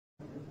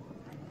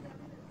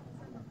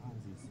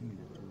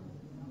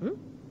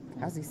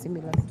as is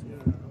similar to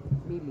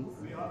Millie.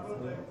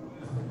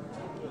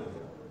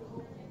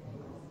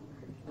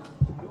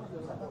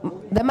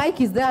 The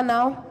mic is there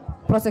now.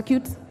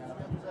 Prosecute.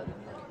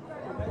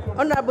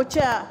 Honorable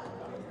Chair,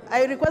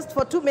 I request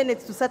for 2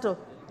 minutes to settle.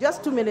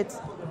 Just 2 minutes.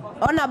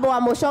 Honorable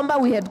Wamuchomba,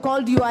 we had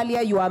called you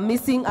earlier. You are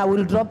missing. I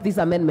will drop this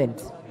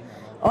amendment.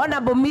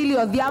 Honorable Millie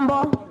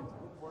Odhiambo,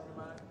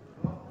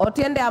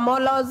 Otiende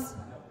Amolos,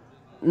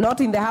 not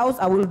in the House.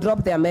 I will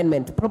drop the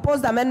amendment.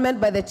 Proposed amendment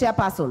by the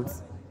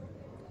chairpersons.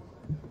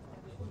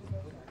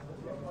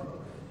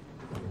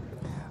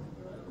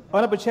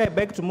 Honorable Chair, I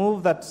beg to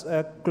move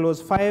that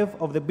clause 5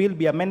 of the bill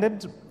be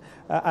amended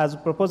as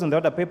proposed in the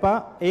order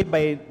paper, A,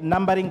 by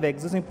numbering the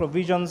existing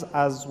provisions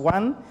as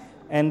 1,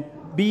 and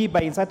B,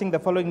 by inserting the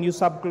following new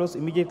subclause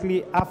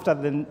immediately after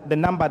the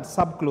numbered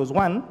subclause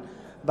 1,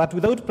 that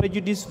without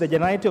prejudice to the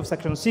generality of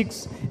Section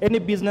 6, any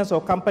business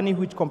or company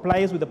which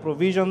complies with the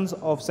provisions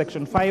of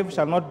Section 5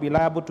 shall not be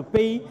liable to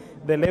pay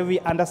the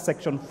levy under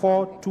Section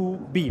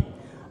 4(2)(b).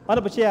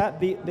 Honorable Chair,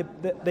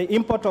 the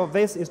import of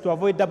this is to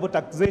avoid double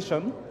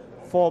taxation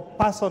for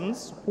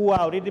persons who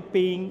are already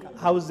paying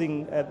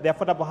housing, the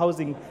affordable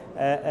housing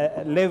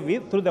levy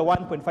through the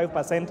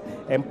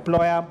 1.5%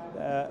 employer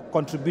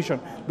contribution.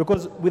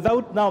 Because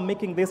without now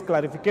making this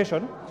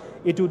clarification,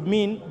 it would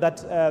mean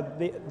that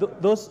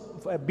those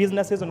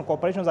businesses and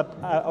corporations that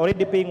are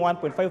already paying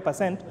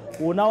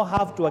 1.5% will now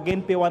have to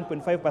again pay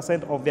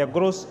 1.5% of their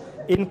gross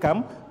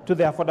income to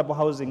the affordable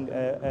housing,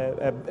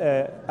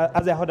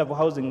 as the affordable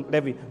housing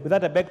levy. With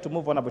that, I beg to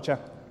move, Honorable Chair.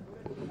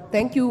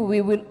 Thank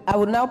you. I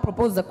will now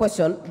propose the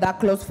question that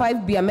clause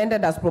 5 be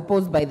amended as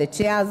proposed by the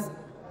chairs.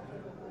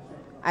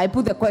 I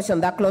put the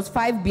question that clause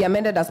 5 be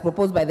amended as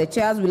proposed by the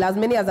chairs. Will as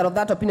many as are of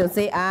that opinion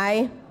say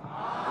aye?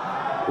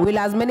 Aye. Will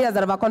as many as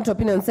are of a contrary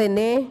opinion say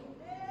nay?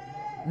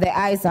 The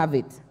ayes have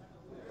it.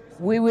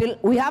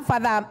 We have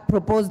further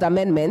proposed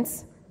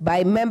amendments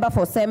by member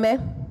for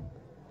Seme.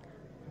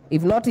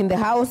 If not in the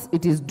House,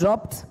 it is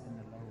dropped.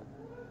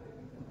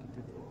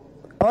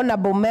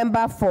 Honorable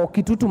member for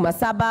Kitutu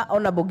Masaba,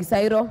 Honorable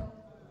Gisairo.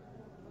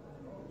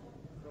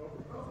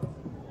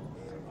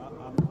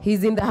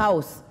 He's in the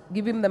House.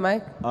 Give him the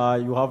mic.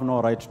 You have no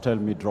right to tell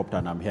me dropped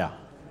and I'm here.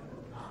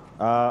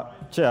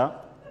 Chair,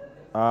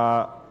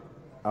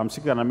 I'm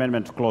seeking an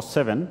amendment to clause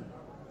 7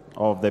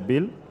 of the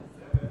bill.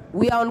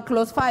 We are on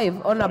clause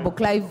 5, Honorable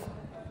Clive.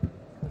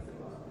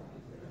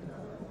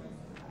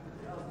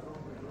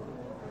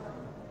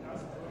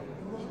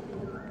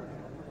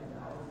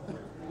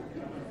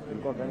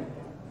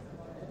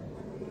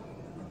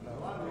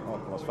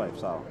 Clause 5,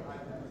 so.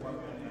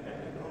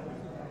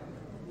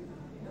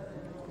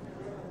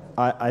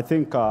 I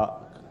think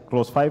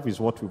clause 5 is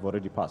what we've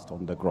already passed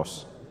on the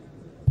gross.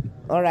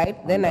 All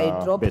right, then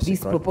I drop this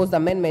proposed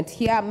amendment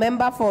here.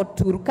 Member for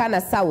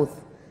Turkana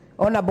South,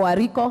 Honorable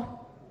Ariko.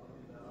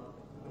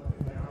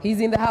 He's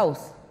in the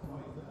House.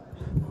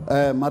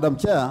 Madam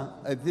Chair,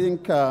 I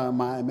think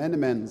my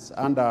amendments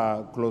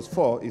under clause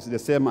 4 is the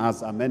same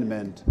as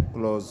amendment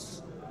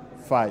clause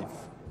 5.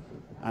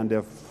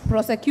 And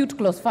prosecute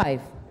clause 5.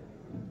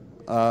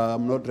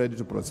 I'm not ready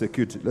to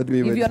prosecute. Let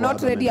me if you're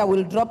not ready, I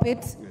will drop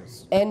it.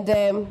 Yes.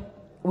 And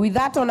with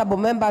that, honorable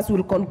members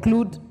will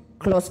conclude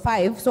clause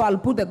 5. So I'll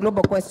put the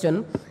global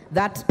question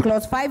that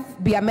clause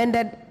 5 be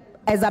amended,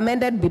 as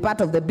amended, be part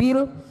of the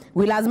bill.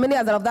 Will as many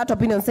as are of that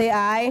opinion say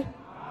aye?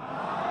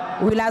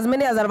 Aye. Will as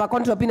many as are of a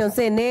contrary opinion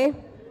say nay?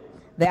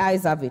 The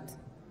ayes have it.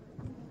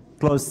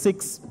 Clause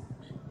 6.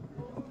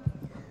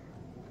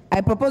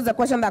 I propose the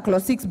question that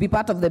clause 6 be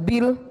part of the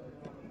bill.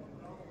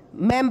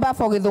 Member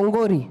for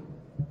Githunguri.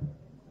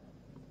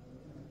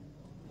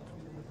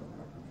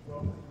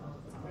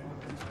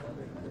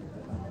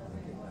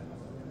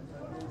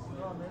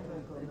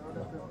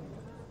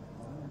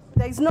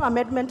 There is no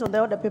amendment on the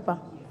order paper.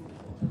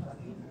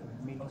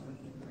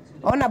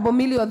 Honorable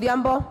Millie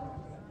Odhiambo.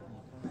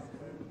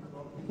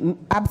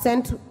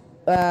 Absent.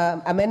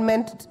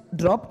 Amendment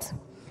dropped.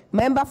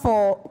 Member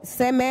for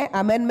Seme,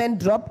 amendment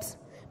dropped.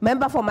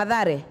 Member for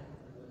Madare.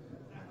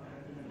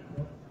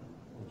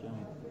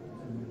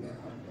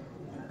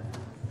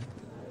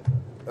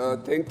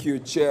 Thank you,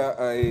 Chair.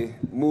 I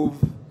move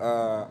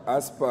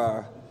as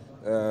per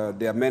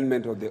the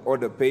amendment of the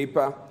order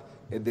paper.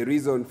 And the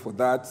reason for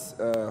that,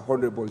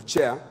 Honorable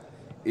Chair,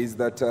 is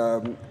that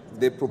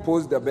the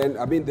proposed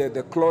amendment,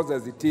 the clause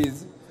as it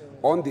is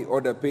on the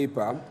order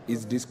paper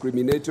is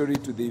discriminatory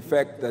to the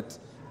effect that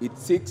it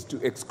seeks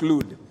to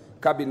exclude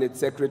cabinet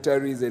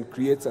secretaries and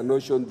creates a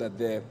notion that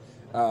the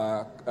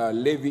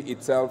levy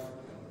itself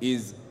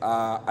is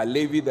a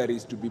levy that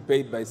is to be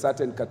paid by a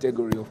certain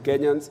category of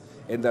Kenyans,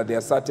 and that there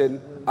are certain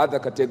other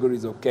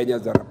categories of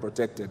Kenyans that are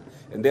protected.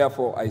 And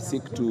therefore, I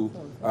seek to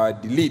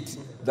delete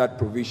that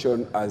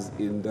provision as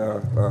in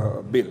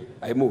the bill.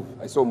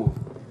 I so move.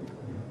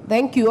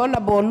 Thank you.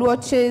 Honorable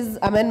Luoche's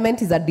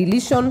amendment is a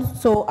deletion,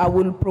 so I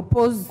will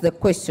propose the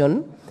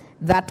question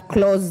that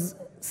clause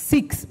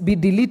 6 be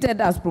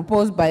deleted as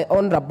proposed by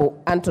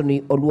Honorable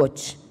Anthony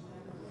Oluoch.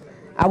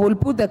 I will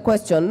put the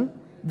question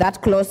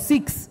that clause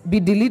 6 be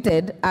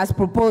deleted as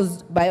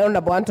proposed by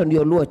Honorable Anthony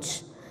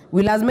Oluoch.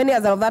 Will as many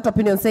as are of that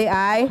opinion say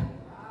aye?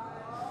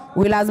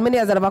 Will as many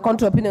as are of a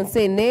contrary opinion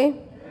say nay?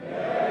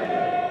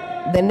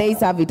 The nays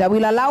have it. I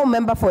will allow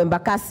member for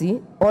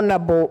Embakasi,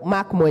 Honorable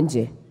Mark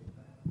Mwenje.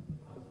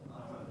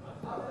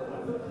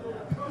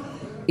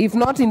 If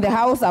not in the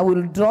House, I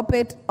will drop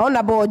it.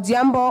 Honorable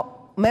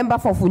Ojiambo, member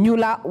for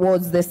Funyula,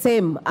 was the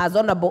same as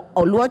Honorable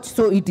Oluoch,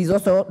 so it is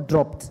also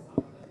dropped.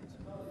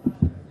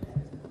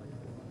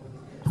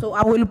 So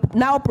I will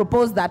now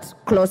propose that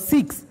clause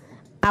 6,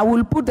 I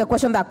will put the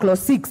question that clause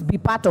 6 be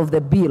part of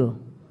the bill.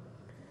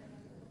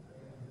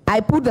 I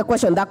put the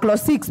question that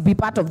clause 6 be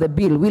part of the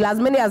bill. Will as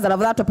many as are of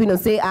that opinion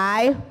say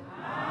aye?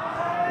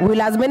 Aye.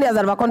 Will as many as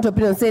are of a contrary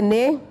opinion say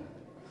nay?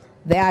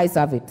 The ayes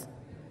have it.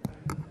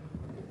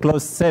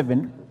 Clause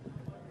 7.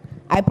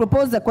 I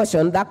propose the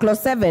question that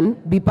clause 7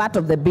 be part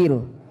of the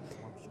bill.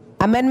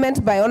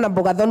 Amendment by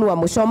Honorable Gathonu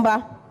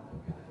Wamuchomba.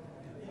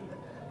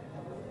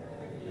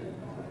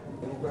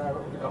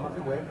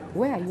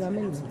 Where are your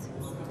amendments?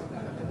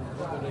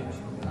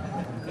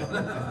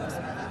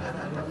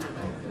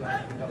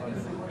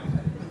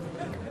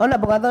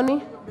 Honorable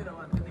Gathoni.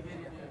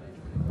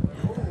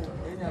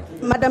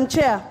 Madam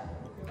Chair,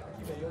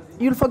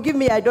 you'll forgive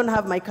me, I don't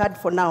have my card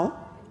for now.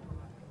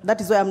 That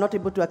is why I'm not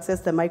able to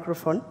access the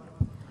microphone.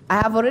 I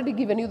have already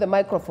given you the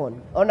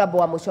microphone, Honorable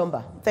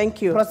Wamuchomba.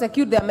 Thank you.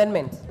 Prosecute the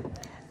amendment.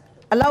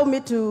 Allow me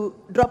to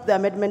drop the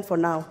amendment for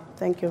now.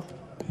 Thank you.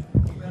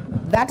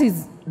 That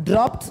is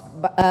dropped.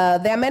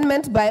 The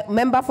amendment by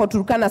member for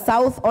Turkana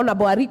South,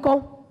 Honorable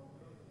Ariko.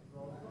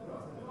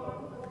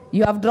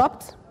 You have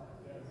dropped.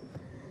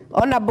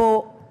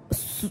 Honorable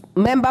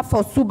member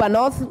for Suba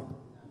North,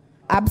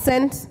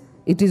 absent.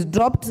 It is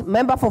dropped.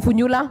 Member for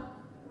Funyula.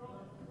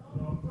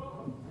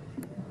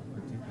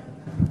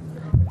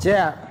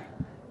 Chair,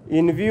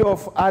 in view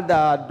of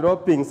other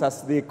droppings,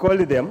 as they call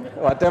them,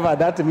 whatever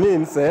that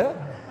means,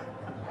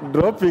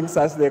 droppings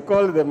as they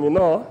call them, you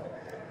know,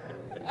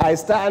 I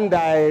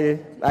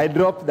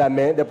drop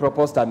the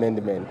proposed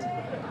amendment.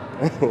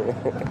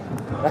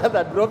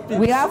 Other droppings.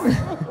 We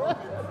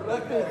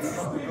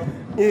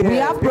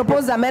have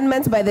proposed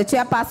amendments by the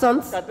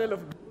chairpersons.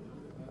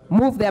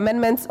 Move the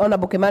amendments,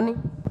 Honorable Kimani.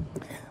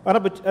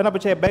 Honorable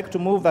Chair, I beg to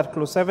move that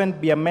clause 7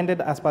 be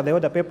amended as per the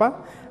order paper,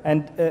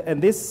 and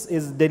this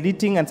is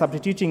deleting and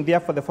substituting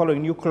therefore the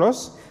following new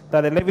clause,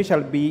 that the levy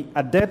shall be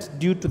a debt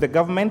due to the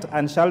government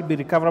and shall be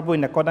recoverable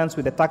in accordance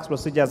with the Tax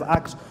Procedures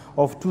Act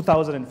of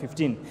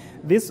 2015.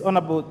 This,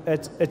 Honorable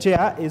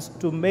Chair, is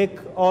to make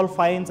all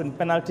fines and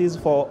penalties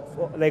for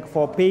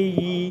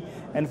payee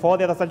and for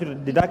the other statutory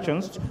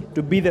deductions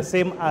to be the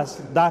same as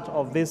that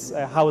of this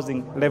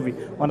housing levy.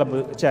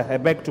 Honorable Chair, I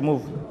beg to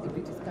move.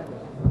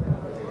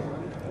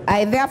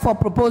 I therefore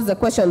propose the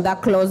question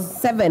that clause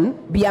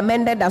 7 be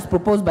amended as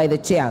proposed by the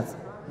chairs.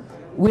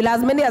 Will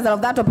as many as are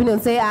of that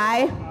opinion say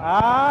aye?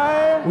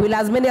 Aye. Will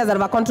as many as are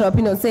of a contrary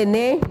opinion say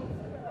nay?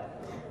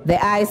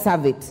 The ayes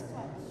have it.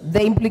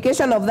 The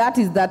implication of that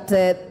is that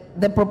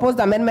the proposed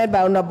amendment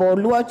by Honorable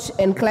Luoch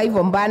and Clive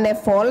Ombane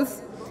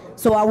falls.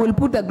 So I will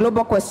put a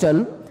global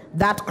question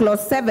that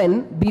clause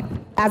 7 be,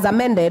 as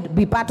amended,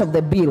 be part of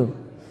the bill.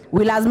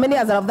 Will as many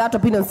as are of that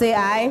opinion say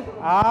aye?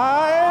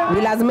 Aye.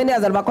 Will as many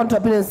as are of a contrary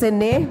opinion say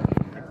nay?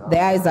 The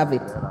ayes have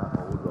it.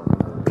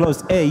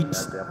 Clause 8.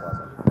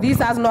 This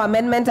has no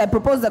amendment. I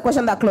propose the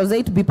question that clause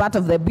 8 be part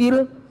of the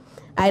bill.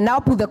 I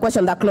now put the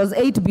question that clause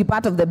 8 be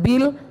part of the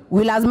bill.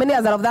 Will as many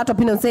as are of that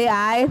opinion say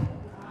aye?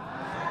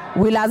 Aye.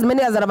 Will as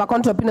many as are of a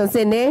contrary opinion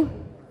say nay?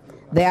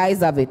 The ayes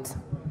have it.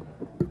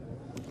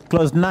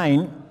 Clause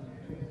 9.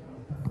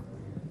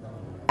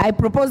 I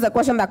propose the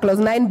question that clause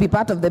 9 be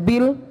part of the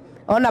bill.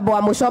 Honorable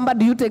Wamuchomba,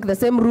 do you take the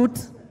same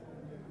route?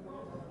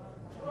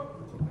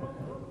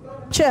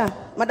 Chair,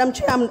 Madam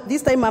Chair,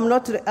 this time I'm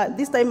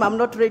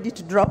not ready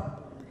to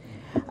drop.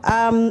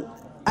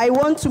 I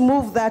want to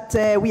move that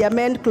we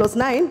amend clause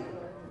 9.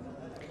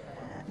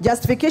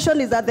 Justification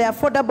is that the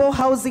affordable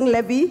housing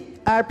levy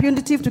are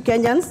punitive to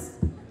Kenyans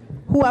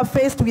who are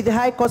faced with the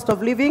high cost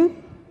of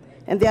living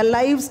and their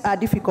lives are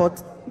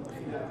difficult.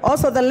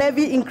 Also, the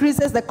levy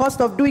increases the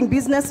cost of doing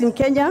business in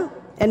Kenya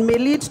and may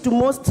lead to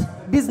most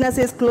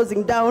businesses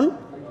closing down.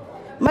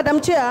 Madam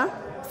Chair,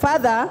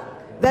 further,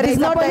 there is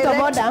no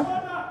direct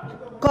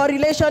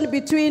correlation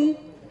between...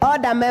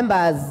 Order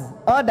members.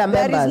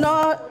 There is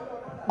no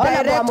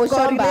direct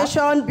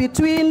correlation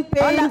between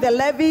paying the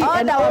levy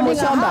and owning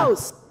a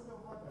house.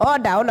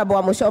 Order, Honorable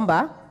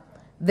Wamuchomba.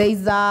 There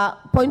is a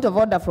point of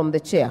order from the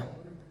chair.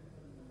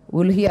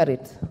 We'll hear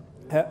it.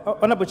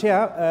 Honorable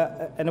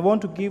Chair, and I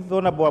want to give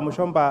Honorable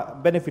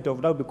Wamuchomba benefit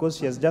of doubt because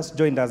she has just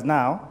joined us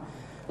now.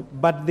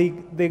 But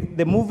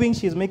the moving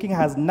she's making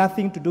has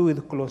nothing to do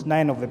with clause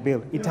 9 of the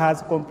bill. It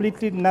has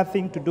completely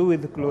nothing to do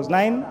with clause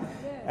 9,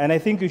 and I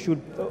think you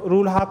should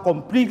rule her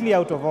completely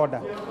out of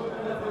order.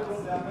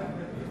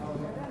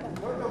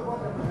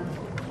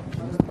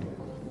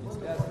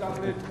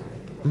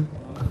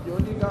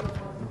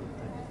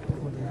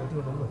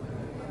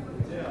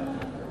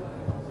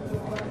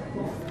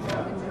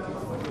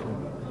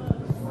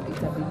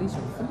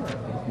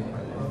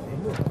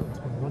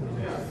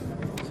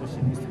 So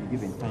she needs to be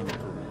given time.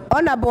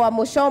 Honorable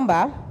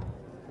Wamuchomba,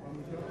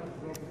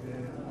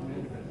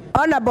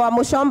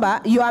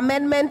 your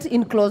amendment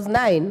in clause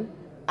 9,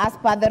 as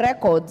per the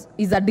records,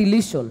 is a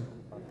deletion.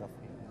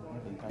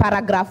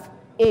 Paragraph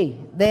A,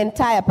 the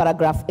entire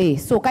paragraph A.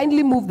 So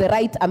kindly move the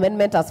right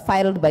amendment as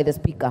filed by the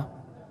Speaker.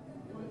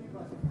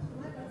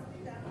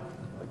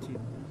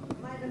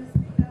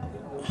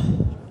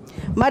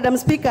 Madam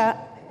Speaker,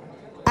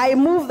 I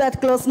move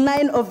that clause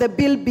 9 of the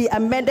bill be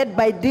amended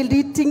by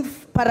deleting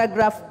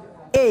paragraph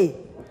A.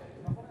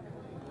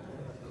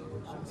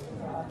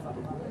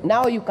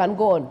 Now you can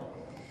go on.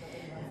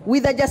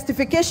 With the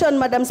justification,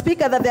 Madam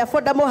Speaker, that the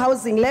affordable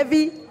housing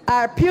levy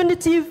are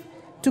punitive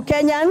to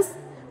Kenyans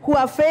who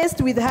are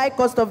faced with high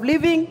cost of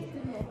living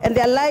and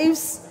their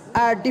lives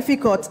are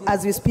difficult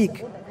as we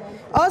speak.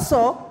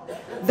 Also,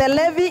 the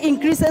levy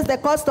increases the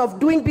cost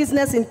of doing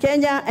business in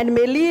Kenya and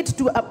may lead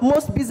to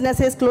most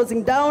businesses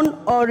closing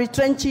down or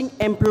retrenching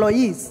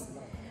employees.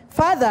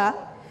 Further,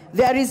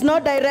 there is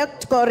no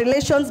direct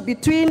correlation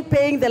between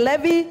paying the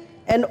levy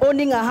and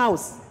owning a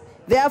house.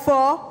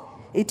 Therefore,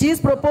 it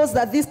is proposed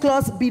that this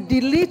clause be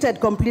deleted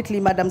completely,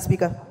 Madam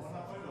Speaker.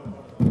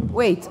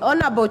 Wait,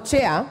 Honorable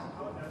Chair.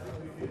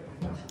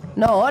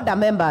 No, order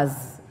members.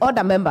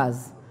 Order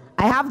members.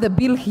 I have the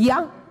bill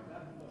here.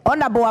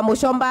 Honorable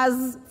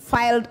Wamuchomba's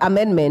filed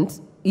amendment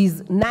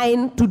is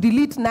 9 to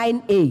delete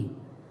 9A.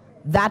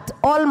 That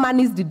all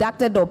monies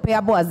deducted or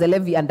payable as a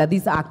levy under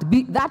this act,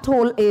 that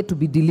whole A to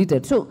be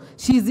deleted. So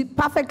she is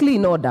perfectly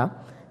in order.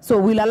 So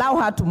we'll allow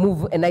her to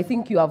move, and I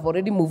think you have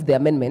already moved the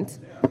amendment.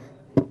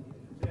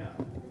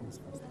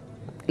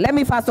 Let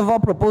me first of all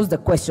propose the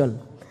question.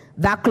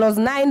 That clause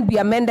 9 be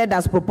amended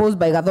as proposed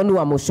by Gathoni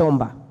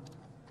Wamuchomba.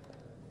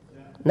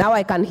 Now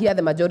I can hear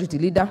the majority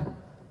leader.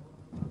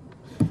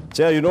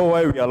 Chair, you know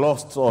why we are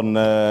lost on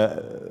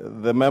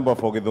the member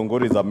for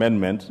Githunguri's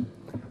amendment?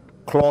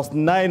 Clause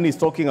 9 is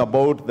talking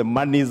about the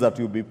monies that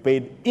will be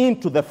paid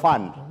into the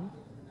fund.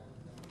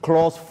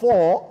 Clause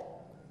 4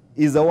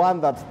 is the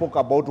one that spoke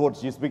about what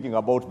she's speaking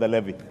about, the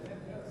levy.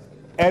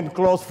 And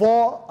clause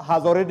 4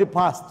 has already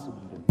passed.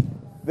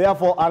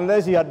 Therefore,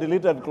 unless she had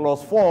deleted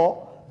clause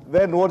 4,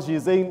 then what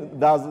she's saying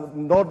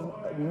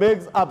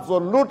makes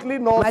absolutely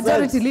no sense.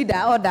 Majority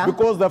leader, order.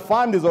 Because the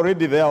fund is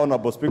already there,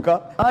 Honorable Speaker.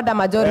 Order,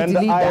 majority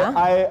leader.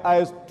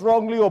 I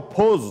strongly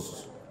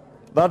oppose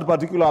that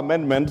particular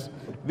amendment.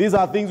 These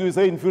are things we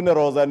say in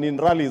funerals and in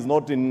rallies,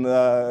 not in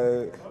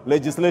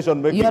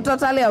legislation making. You're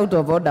totally out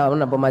of order,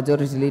 Honorable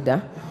Majority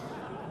Leader.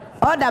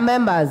 Order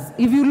members,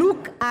 if you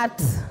look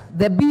at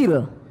the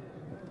bill,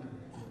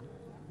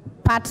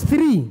 part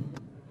 3,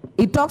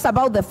 it talks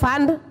about the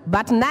fund,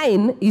 but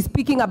 9 is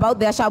speaking about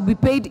there shall be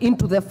paid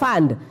into the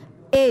fund.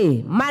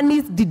 A,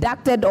 monies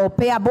deducted or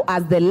payable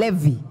as the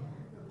levy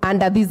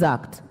under this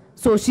act.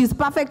 So she's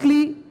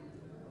perfectly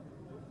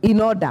in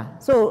order.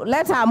 So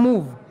let her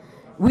move.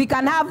 We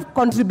can have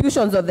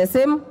contributions of the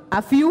same,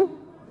 a few.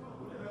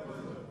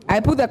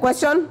 I put the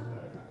question.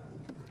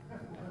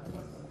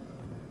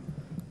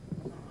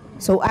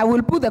 So I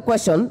will put the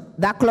question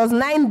that clause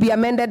 9 be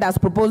amended as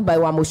proposed by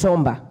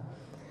Wamuchomba.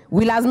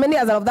 Will as many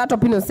as are of that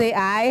opinion say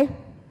aye?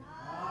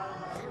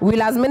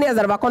 Will as many as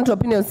are of a contrary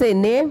opinion say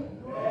nay?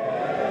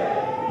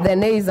 The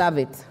nays have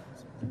it.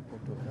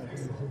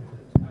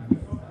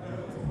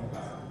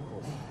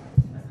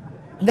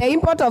 The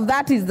import of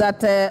that is that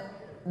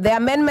the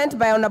amendment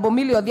by Honorable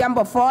Millie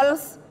Odhiambo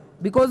falls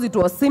because it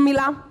was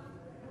similar.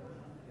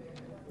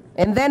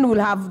 And then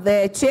we'll have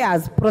the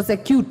chairs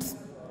prosecute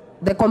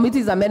the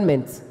committee's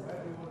amendments.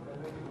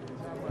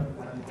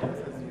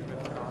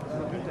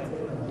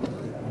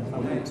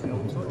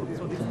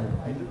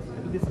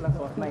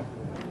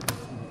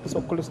 So,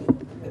 kuna